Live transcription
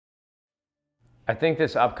I think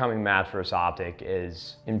this upcoming match versus OpTic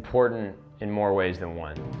is important in more ways than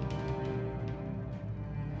one.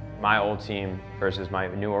 My old team versus my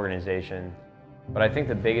new organization. But I think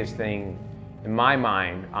the biggest thing in my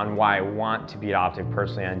mind on why I want to beat OpTic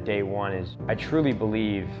personally on day one is I truly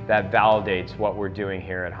believe that validates what we're doing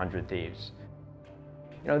here at 100 Thieves.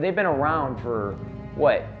 You know, they've been around for,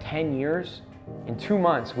 what, 10 years? In 2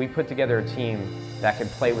 months, we put together a team that can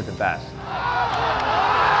play with the best.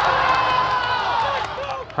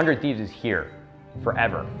 100 Thieves is here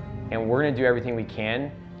forever, and we're gonna do everything we can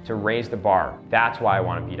to raise the bar. That's why I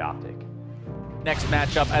want to beat OpTic. Next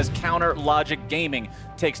matchup as Counter Logic Gaming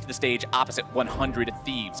takes to the stage opposite 100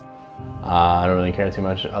 Thieves. I don't really care too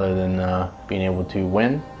much other than being able to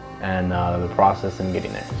win and the process and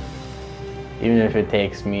getting there. Even if it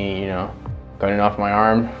takes me, you know, cutting off my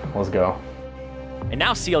arm, let's go. And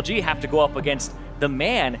now CLG have to go up against the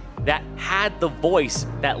man that had the voice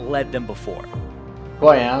that led them before. Who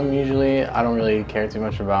I am usually, I don't really care too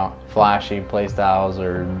much about flashy playstyles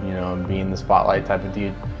or, you know, being the spotlight type of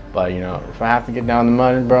dude. But, you know, if I have to get down in the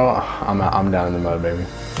mud, bro, I'm down in the mud, baby.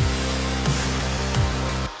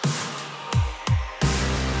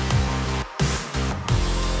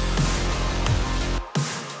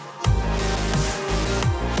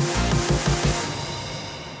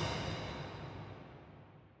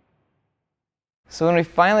 So when we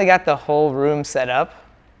finally got the whole room set up,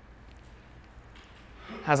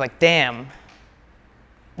 I was like, damn,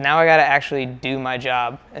 now I gotta actually do my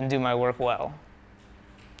job and do my work well.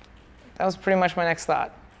 That was pretty much my next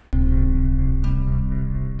thought.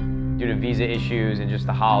 Due to visa issues and just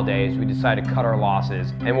the holidays, we decided to cut our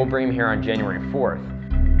losses, and we'll bring them here on January 4th.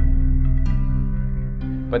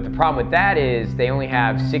 But the problem with that is they only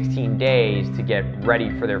have 16 days to get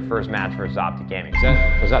ready for their first match versus OpTic Gaming.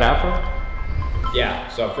 Was that Afro? Yeah,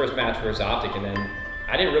 so first match versus OpTic, and then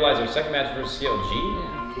I didn't realize there was second match versus CLG.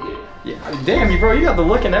 Yeah, damn, bro, you got the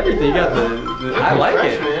look and everything. You got the I like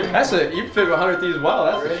fresh, it. Man. That's a, you fit 100 Thieves well.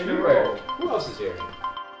 That's a streetwear. Who else is here?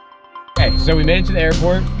 Okay, so we made it to the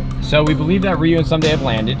airport. So we believe that Ryu and Someday have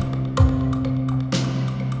landed.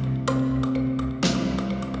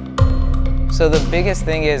 So the biggest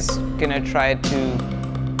thing is gonna try to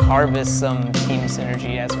harvest some team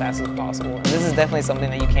synergy as fast as possible. And this is definitely something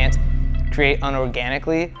that you can't create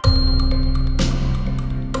unorganically.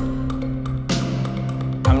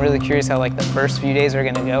 I'm really curious how like the first few days are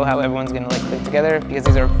gonna go, how everyone's gonna like click together, because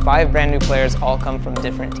these are 5 brand new players all come from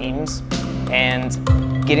different teams, and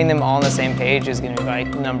getting them all on the same page is gonna be my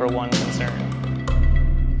 #1 concern.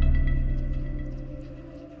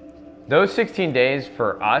 Those 16 days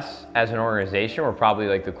for us as an organization were probably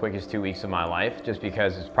like the quickest 2 weeks of my life, just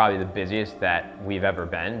because it's probably the busiest that we've ever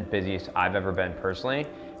been, busiest I've ever been personally.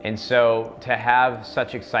 And so to have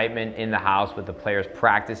such excitement in the house with the players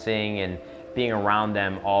practicing and being around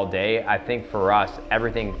them all day, I think for us,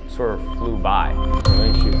 everything sort of flew by.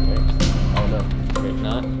 Oh no, wait,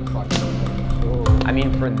 not? I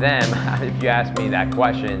mean, for them, if you ask me that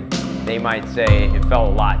question, they might say it felt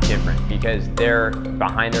a lot different because they're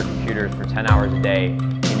behind their computers for 10 hours a day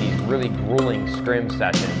in these really grueling scrim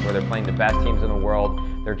sessions where they're playing the best teams in the world.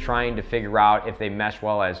 They're trying to figure out if they mesh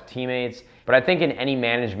well as teammates. But I think in any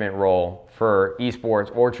management role for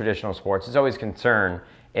esports or traditional sports, it's always concern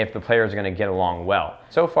if the players are going to get along well.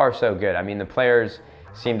 So far, so good. I mean, the players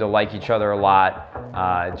seem to like each other a lot.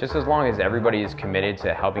 Just as long as everybody is committed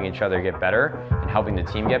to helping each other get better and helping the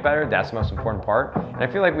team get better, that's the most important part. And I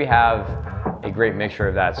feel like we have a great mixture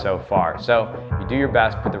of that so far. So you do your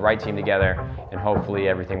best, put the right team together, and hopefully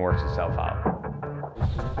everything works itself out.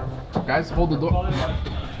 Guys, hold the door.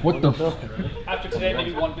 What the? After today,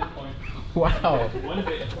 maybe 1 Bitcoin. Wow. 1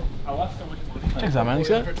 bit. I watched so much money. Thanks, man. You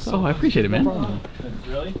said? Oh, I appreciate it, man.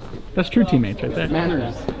 Really? That's true teammates right there.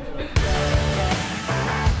 Manners.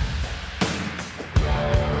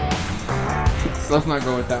 Let's not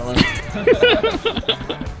go with that one.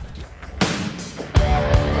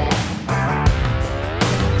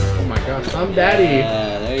 Oh my gosh, some daddy.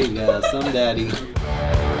 Yeah, there you go, some daddy.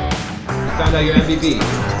 Found out your MVP.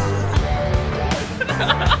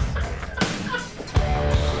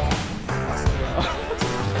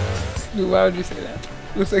 Dude, why would you say that?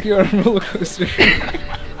 Looks like you're on a roller coaster.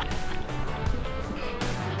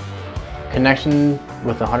 Connection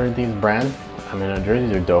with the 100 Thieves brand. I mean, the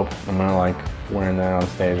jerseys are dope. I'm gonna like wearing that on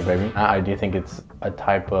stage, baby. I do think it's a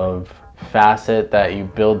type of facet that you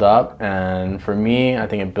build up, and for me, I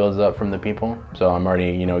think it builds up from the people. So I'm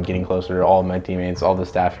already, you know, getting closer to all of my teammates, all the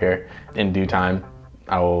staff here. In due time,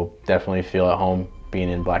 I will definitely feel at home being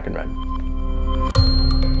in black and red.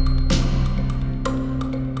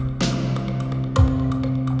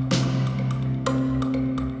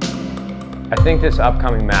 I think this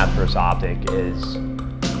upcoming match versus OpTic is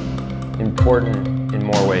important in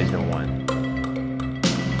more ways than one.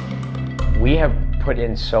 We have put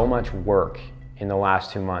in so much work in the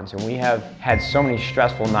last 2 months, and we have had so many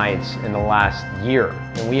stressful nights in the last year,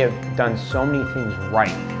 and we have done so many things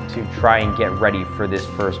right to try and get ready for this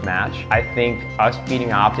first match. I think us beating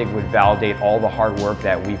OpTic would validate all the hard work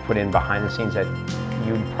that we've put in behind the scenes that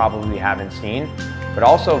you probably haven't seen, but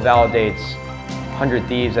also validates 100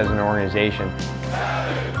 Thieves as an organization.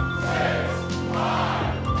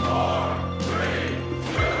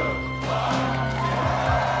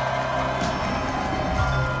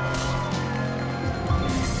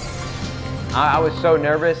 I was so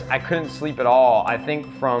nervous, I couldn't sleep at all. I think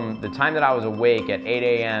from the time that I was awake at 8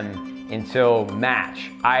 a.m. until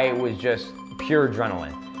match, I was just pure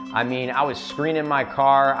adrenaline. I mean, I was screaming in my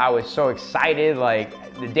car, I was so excited, like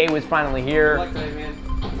the day was finally here. Good luck today, man.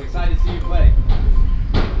 I'm excited to see you play.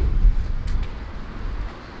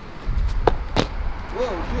 Whoa,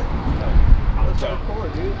 shit. Let's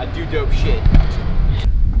record, dude. I do dope shit.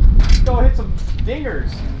 Let's go hit some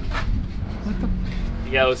dingers.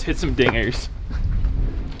 Yeah, let's hit some dingers.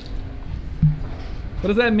 What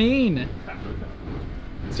does that mean?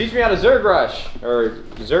 Teach me how to Zerg rush, or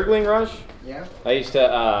Zergling rush. Yeah. I used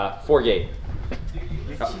to forgate.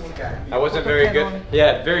 I wasn't very good.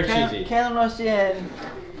 Yeah, very cheesy. Cannon rush in.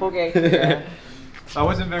 Forgate. Yeah. I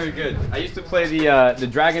wasn't very good. I used to play the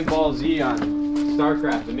Dragon Ball Z on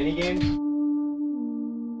StarCraft, the mini games.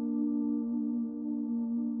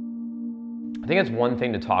 I think it's one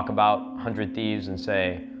thing to talk about 100 Thieves and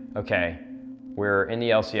say, okay, we're in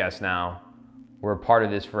the LCS now, we're a part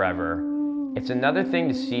of this forever. It's another thing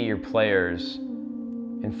to see your players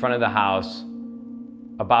in front of the house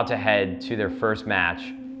about to head to their first match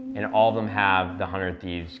and all of them have the 100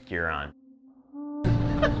 Thieves gear on.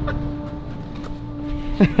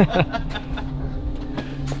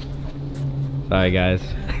 Sorry guys.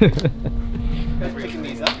 Who's picking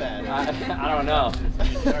these up at? I don't know.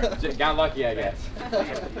 Got lucky, I guess.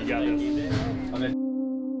 You got this.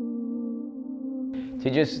 To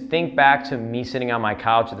just think back to me sitting on my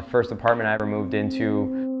couch at the first apartment I ever moved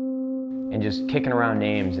into and just kicking around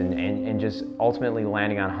names and just ultimately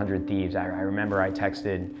landing on 100 Thieves. I remember I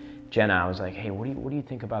texted Jenna, I was like, hey, what do you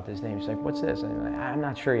think about this name? She's like, what's this? And I'm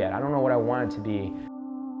not sure yet. I don't know what I want it to be.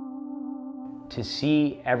 To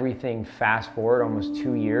see everything fast forward almost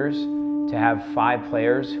 2 years, to have 5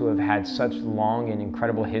 players who have had such long and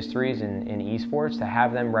incredible histories in esports, to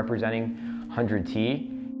have them representing 100T,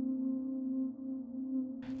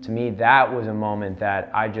 to me that was a moment that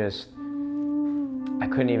I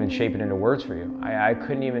couldn't even shape it into words for you. I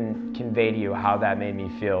couldn't even convey to you how that made me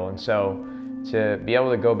feel. And so to be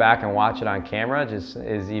able to go back and watch it on camera just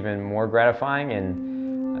is even more gratifying, and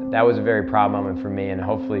that was a very proud moment for me and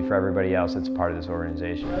hopefully for everybody else that's part of this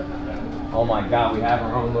organization. Oh my God, we have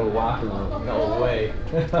our own little locker room. No way.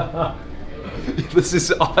 This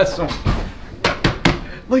is awesome.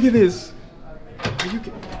 Look at this. Are you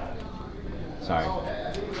kidding? Sorry.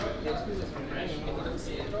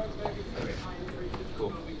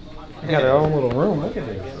 Cool. They got their own little room. Look at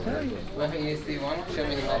this. Let me use the one. Show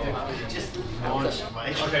me the magic. Just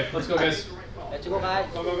Okay, let's go, guys. let you go, guys.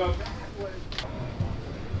 Go, go, go.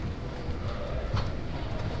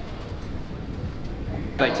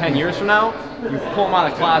 Like 10 years from now, you pull them out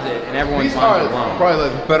of the closet and everyone's These are alone. probably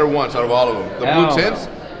like the better ones out of all of them. The Hell blue no. tints.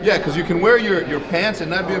 Yeah, because you can wear your pants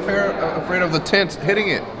and not be afraid of the tint hitting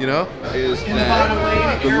it, you know? Is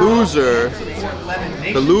that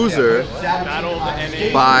the loser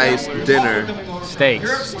buys dinner.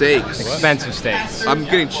 Steaks. Expensive steaks. I'm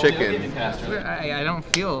getting chicken. I don't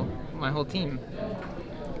feel my whole team.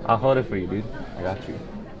 I'll hold it for you, dude. I got you.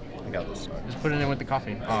 I got this. Just put it in with the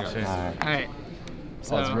coffee. Oh, shit. All right.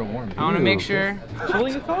 So it's real warm. I want to make sure.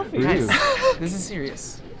 Chilling your coffee. Guys, this is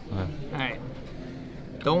serious. All right.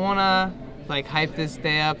 Don't want to like hype this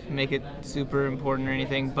day up, make it super important or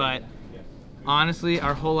anything, but honestly,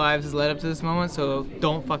 our whole lives has led up to this moment, so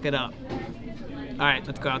don't fuck it up. All right,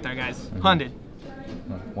 let's go out there, guys. 100.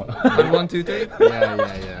 1, 2, 3.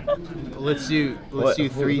 Yeah. Let's do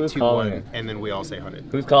 3, who's 2, calling 1, it? and then we all say 100.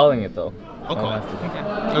 Who's calling it though? I'll call it.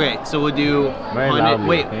 Okay. Okay, so we'll do Very 100. loudly.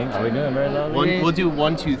 Wait, Okay? Are we doing it very loudly? we'll do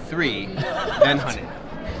 1, 2, 3, then 100.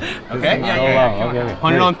 Okay? Yeah. Okay.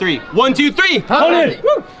 100 on 3. 1, 2, 3. 100.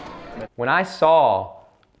 Woo! When I saw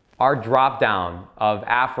our drop down of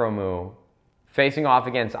Afromu facing off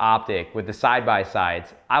against OpTic with the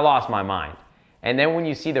side-by-sides, I lost my mind. And then when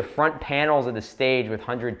you see the front panels of the stage with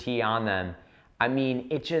 100T on them, I mean,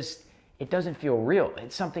 it doesn't feel real.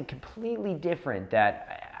 It's something completely different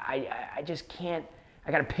that I just can't,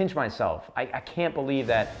 I gotta pinch myself. I can't believe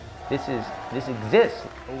that this exists.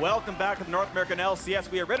 Welcome back to the North American LCS.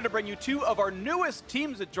 We are ready to bring you two of our newest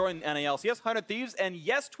teams that joined the NALCS, 100 Thieves, and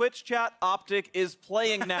yes, Twitch chat, OpTic is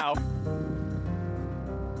playing now.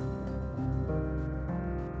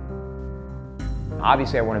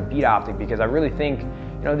 Obviously, I want to beat OpTic because I really think,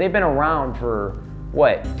 you know, they've been around for,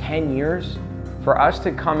 what, 10 years? For us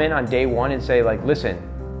to come in on day one and say, like, listen,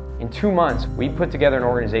 in 2 months, we put together an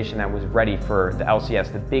organization that was ready for the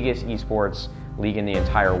LCS, the biggest esports league in the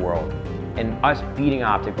entire world. And us beating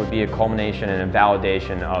OpTic would be a culmination and a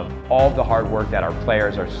validation of all of the hard work that our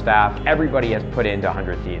players, our staff, everybody has put into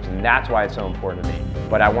 100 Thieves, and that's why it's so important to me.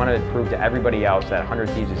 But I want to prove to everybody else that 100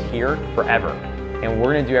 Thieves is here forever, and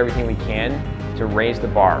we're going to do everything we can to raise the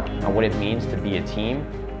bar on what it means to be a team,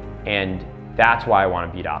 and that's why I want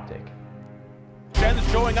to beat OpTic. Jen's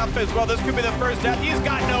showing up as well. This could be the first death. He's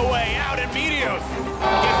got no way out, and Meteos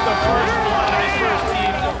gets the first blood on his first team.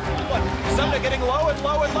 Sunday getting low and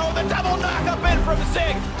low and low. The double knock up in from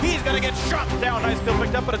Sig. He's going to get shot down. Nice kill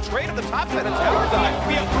picked up, but a trade at the top side of tower.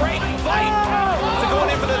 Be a great fight. So going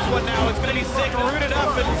in for this one now, it's going to be Sig rooted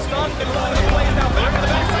up and stunned and going to blaze down back to the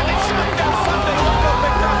backside. They shot down Sunday. One kill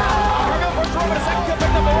picked up. First row, but a second kill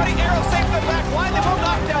picked up already. Arrow safe in the back line. They will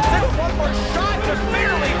knock down Sig with one more shot, just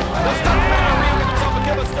barely. The stop man Ryu gets himself a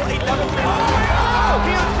kill, but still 8 double kill. Oh,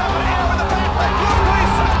 he was up an arrow in the back line. Close to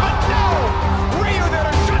his son, but no! Ryu there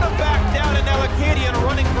to shut him back down, and now Acadian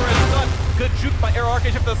running for his son. Good juke by Arrow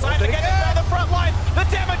Arcade up to the side. Again, down the front line. The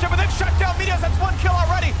damage over, they've shut down Meteos. That's 1 kill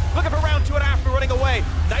already. Looking for round 2 and after running away.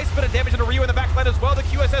 Nice bit of damage into Ryu in the back line as well. The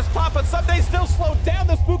QSS pop, but Sunday still slowed down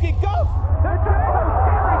the spooky ghost.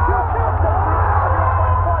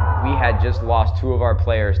 We had just lost 2 of our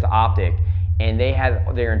players to OpTic, and they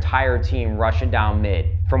had their entire team rushing down mid.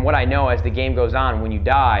 From what I know, as the game goes on, when you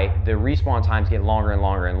die, the respawn times get longer and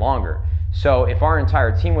longer and longer. So if our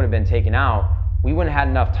entire team would have been taken out, we wouldn't have had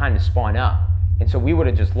enough time to spawn up. And so we would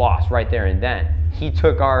have just lost right there and then. He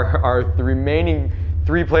took the remaining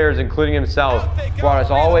 3 players, including himself, brought us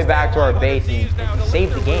all the way back to our base and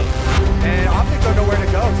saved the game. And OpTic don't know where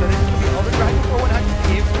to go, so this is going to be overdrive for 100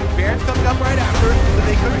 Thieves. Baron's coming up right after, so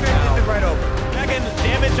they could transition right over. Again,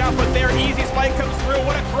 damage output there, easy spike comes through.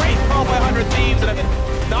 What a great call by 100 Thieves, and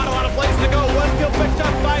not a lot of places to go. 1 kill picked up,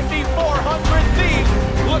 5v4, 100 Thieves.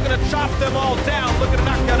 Looking to chop them all down, looking to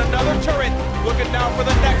knock down another turret. Looking now for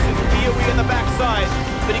the Nexus, BOE in the backside,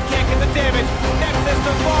 but he can't get the damage. Nexus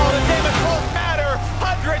to fall, the damage won't matter.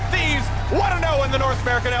 100 Thieves, 1-0 in the North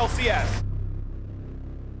American LCS.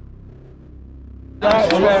 Let's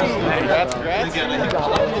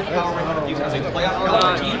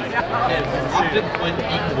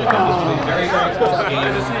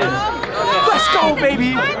go,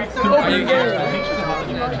 baby!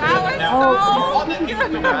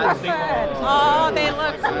 Oh, they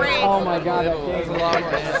look great. Oh my god, that game's a lot of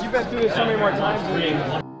fun. You've been through this so many more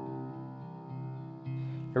times.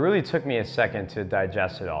 It really took me a second to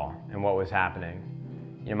digest it all and what was happening.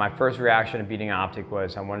 You know, my first reaction to beating OpTic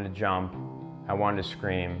was I wanted to jump, I wanted to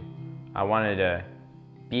scream, I wanted to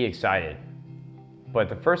be excited. But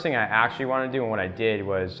the first thing I actually wanted to do and what I did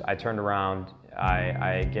was I turned around,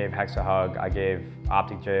 I gave Hex a hug, I gave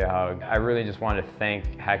OpTic J a hug. I really just wanted to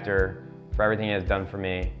thank Hector for everything he has done for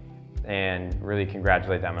me and really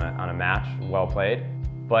congratulate them on a match, well played.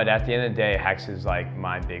 But at the end of the day, Hex is like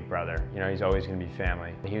my big brother. You know, he's always gonna be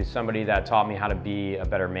family. He was somebody that taught me how to be a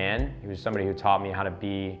better man. He was somebody who taught me how to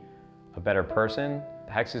be a better person.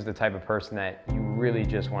 Hex is the type of person that you really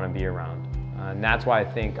just want to be around. And that's why I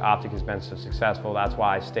think OpTic has been so successful. That's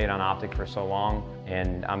why I stayed on OpTic for so long.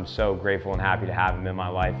 And I'm so grateful and happy to have him in my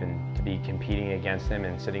life and to be competing against him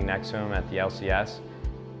and sitting next to him at the LCS.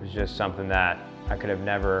 It was just something that I could have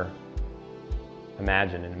never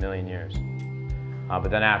imagined in a million years. But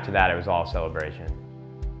then after that, it was all celebration.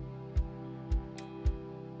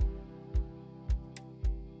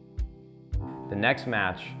 The next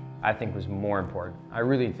match, I think, was more important. I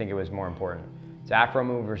really think it was more important. It's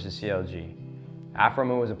Afromu versus CLG.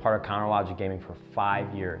 Afromu was a part of CounterLogic Gaming for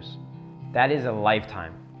 5 years. That is a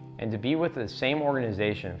lifetime. And to be with the same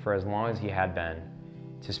organization for as long as he had been,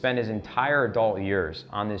 to spend his entire adult years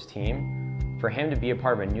on this team, for him to be a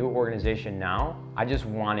part of a new organization now, I just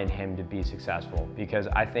wanted him to be successful because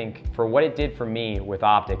I think for what it did for me with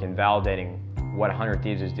OpTic and validating what 100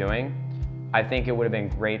 Thieves is doing, I think it would have been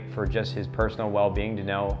great for just his personal well-being to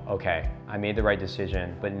know, okay, I made the right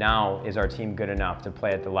decision, but now is our team good enough to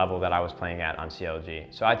play at the level that I was playing at on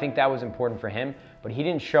CLG? So I think that was important for him, but he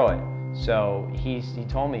didn't show it. So he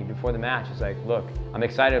told me before the match, he's like, look, I'm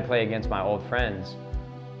excited to play against my old friends,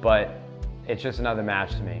 but it's just another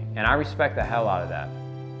match to me. And I respect the hell out of that.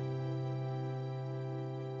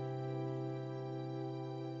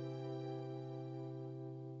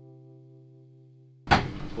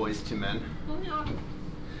 boys to men.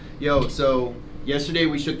 Yo, so yesterday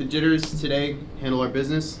we shook the jitters. Today, handle our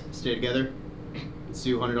business, stay together. Let's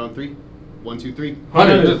do 100 on 3. 1, 2, 3.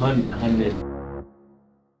 100.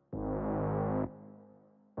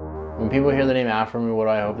 When people hear the name after me, what do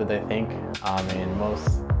I hope that they think? I mean,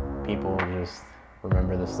 most people just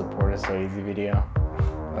remember the Support Is So Easy video.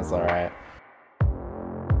 That's alright.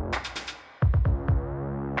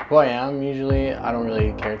 Who I am usually, I don't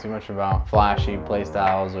really care too much about flashy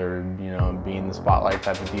playstyles or, you know, being the spotlight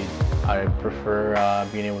type of dude. I prefer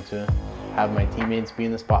being able to have my teammates be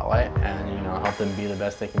in the spotlight and, you know, help them be the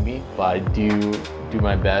best they can be. But I do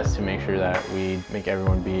my best to make sure that we make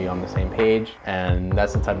everyone be on the same page, and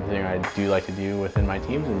that's the type of thing I do like to do within my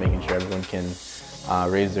teams, and making sure everyone can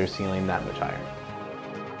raise their ceiling that much higher.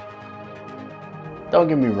 Don't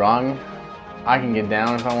get me wrong, I can get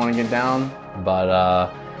down if I want to get down,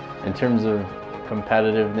 but in terms of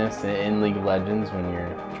competitiveness in League of Legends, when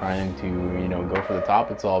you're trying to, you know, go for the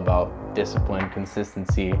top, it's all about discipline,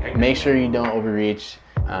 consistency. Make sure you don't overreach.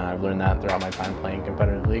 I've learned that throughout my time playing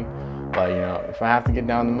competitive League. But, you know, if I have to get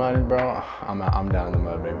down in the mud, bro, I'm down in the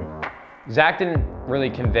mud, baby. Zach didn't really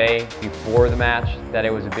convey before the match that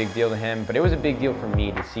it was a big deal to him, but it was a big deal for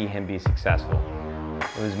me to see him be successful.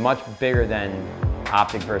 It was much bigger than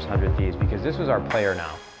OpTic versus 100 Thieves, because this was our player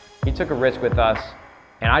now. He took a risk with us,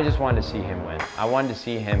 and I just wanted to see him win. I wanted to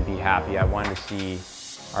see him be happy. I wanted to see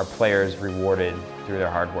our players rewarded through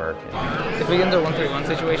their hard work. If we get into 1-3-1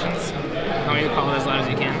 situations, I want you to call it as loud as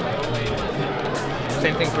you can.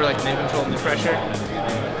 Same thing for like mid control, mid pressure.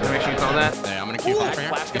 Make sure you call that. Yeah, I'm gonna keep flash right here.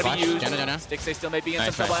 Flash gonna be used. Sticks they still may be in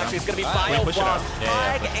some trouble. Actually, it's gonna be Bio Boss.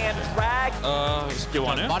 Flag and drag. You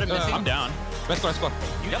want it? I'm down. Let's go, let's go.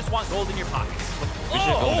 You just want gold in your pockets. We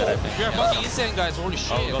should go with it, I think. You're fucking insane, guys. Holy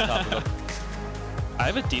shit. I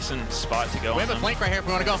have a decent spot to go. We have a flank right here if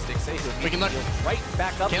we want to go. We can look. Right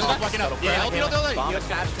back up. Caleb's fucking up. Yeah, hold. That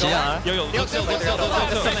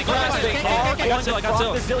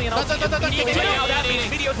means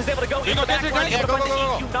Meteos is able to go in the backline.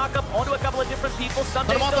 You knock up onto a couple of different people.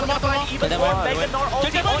 Someday still going to find even more. Mega Gnar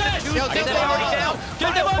ulti onto the two. They already down.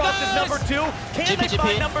 Frost is number 2. Can they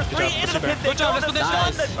find number 3 into the pit? They go to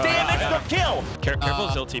stun the damage, the kill. Careful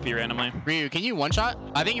Zill TP randomly. Ryu, can you one shot?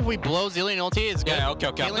 I think if we blow Zillion ulti, it's good.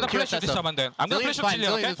 Okay. I'm gonna flash this someone then. I'm gonna flash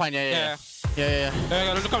Zillion, okay? Zillion's fine, yeah.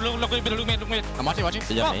 Look, mid. I'm watching.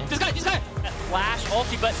 This guy! Flash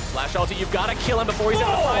ulti, but Flash ulti, you've got to kill him before he's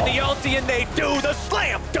able to find the ulti, and they do the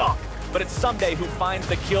slam dunk! But it's Someday who finds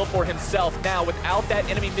the kill for himself. Now, without that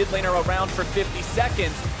enemy mid laner around for 50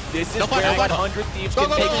 seconds, this is where 100 Thieves can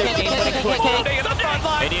take their game winning push. Someday in the front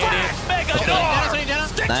line, Flash, Mega Gnar!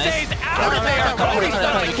 Stick stays out of there,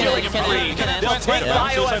 killing free. They'll take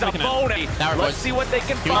Bio as a bonus. Let's see what they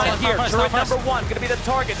can find here. Turret number 1, gonna be the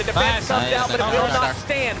target. The defense comes down, but it will not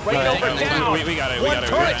stand. Right over down. One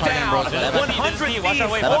turret down. 100 Thieves, one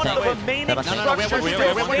of the remaining structures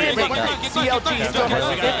still standing. CLG still has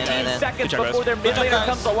 15 seconds before their mid laner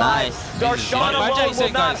comes alive. Darshan alone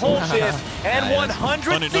will not hold this, and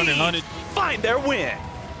 100 Thieves find their win.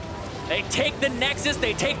 They take the Nexus,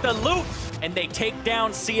 they take the loot, and they take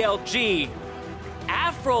down CLG.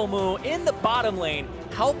 Afromu in the bottom lane,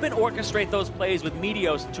 helping orchestrate those plays with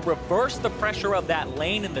Meteos to reverse the pressure of that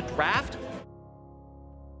lane in the draft.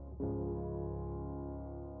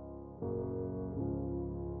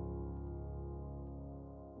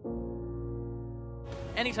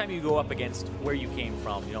 Anytime you go up against where you came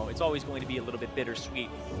from, you know, it's always going to be a little bit bittersweet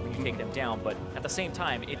when you take them down, but at the same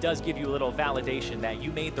time, it does give you a little validation that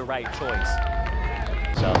you made the right choice.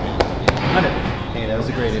 So, hey, that was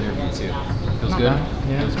a great interview too. It was good?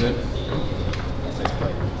 Yeah. It was good? Nice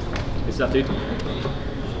play. Good stuff, dude.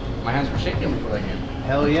 My hands were shaking before that game.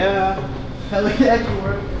 Hell yeah. Hell yeah, you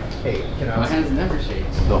were. Hey, can I My hands never shake.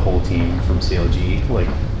 The whole team from CLG, like,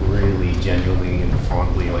 really genuinely and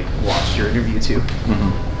fondly, like, watched your interview too.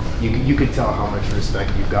 Mm-hmm. You could tell how much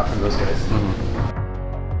respect you've got from those guys.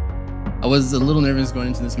 Mm-hmm. I was a little nervous going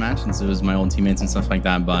into this match since it was my old teammates and stuff like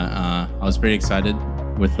that, but I was pretty excited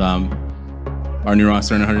with our new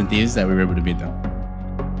roster and 100 Thieves that we were able to beat them.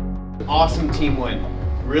 Awesome team win.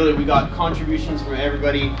 Really, we got contributions from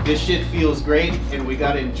everybody. This shit feels great, and we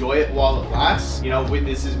gotta enjoy it while it lasts. You know,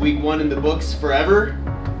 this is week 1 in the books forever.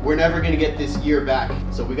 We're never gonna get this year back,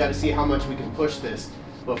 so we gotta see how much we can push this.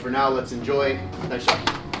 But for now, let's enjoy. Nice shot.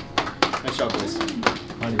 Nice shot, boys.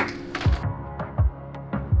 100.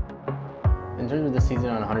 In terms of this season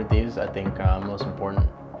on 100 Thieves, I think most important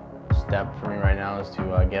step for me right now is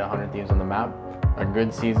to get 100 Thieves on the map. A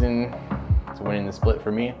good season is winning the split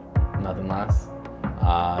for me, nothing less.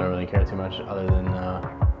 I don't really care too much other than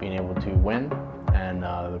being able to win and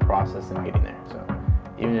the process and getting there. So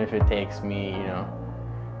even if it takes me, you know,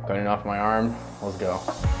 cutting off my arm, let's go.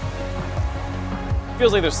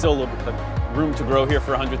 Feels like there's still a little bit of room to grow here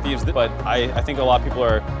for 100 Thieves, but I think a lot of people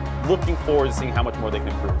are looking forward to seeing how much more they can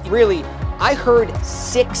improve. Really, I heard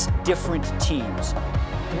 6 different teams,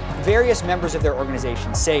 various members of their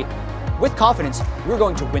organization say, with confidence, we're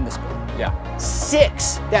going to win this split. Yeah.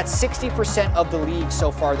 6! That's 60% of the league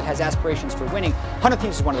so far that has aspirations for winning. 100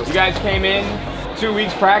 Thieves is one of those. You guys came in 2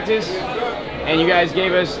 weeks practice, and you guys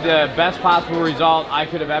gave us the best possible result I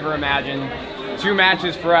could have ever imagined. 2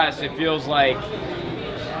 matches for us, it feels like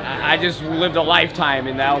I just lived a lifetime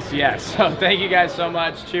in the LCS. So thank you guys so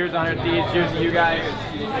much. Cheers 100 Thieves, cheers to you guys.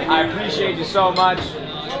 I appreciate you so much.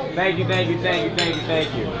 Thank you, thank you, thank you, thank you,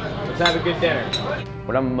 thank you. Let's have a good dinner.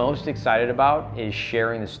 What I'm most excited about is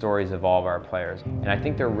sharing the stories of all of our players. And I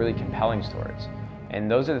think they're really compelling stories. And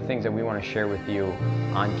those are the things that we want to share with you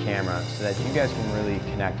on camera so that you guys can really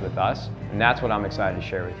connect with us. And that's what I'm excited to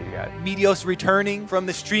share with you guys. Meteos returning from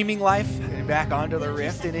the streaming life and back onto the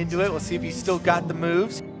Rift and into it. We'll see if he's still got the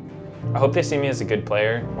moves. I hope they see me as a good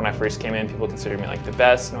player. When I first came in, people considered me like the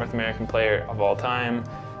best North American player of all time.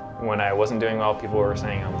 When I wasn't doing well, people were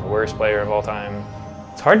saying I'm the worst player of all time.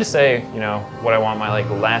 It's hard to say, you know, what I want my like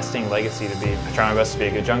lasting legacy to be. I try my best to be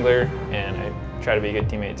a good jungler, and I try to be a good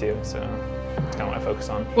teammate too, so that's kind of what I focus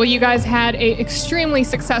on. Well, you guys had an extremely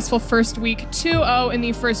successful first week, 2-0 in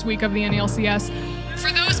the first week of the NALCS.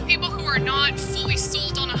 For those people who are not fully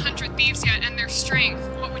sold on 100 Thieves yet and their strength,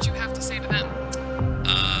 what would you have to say to them?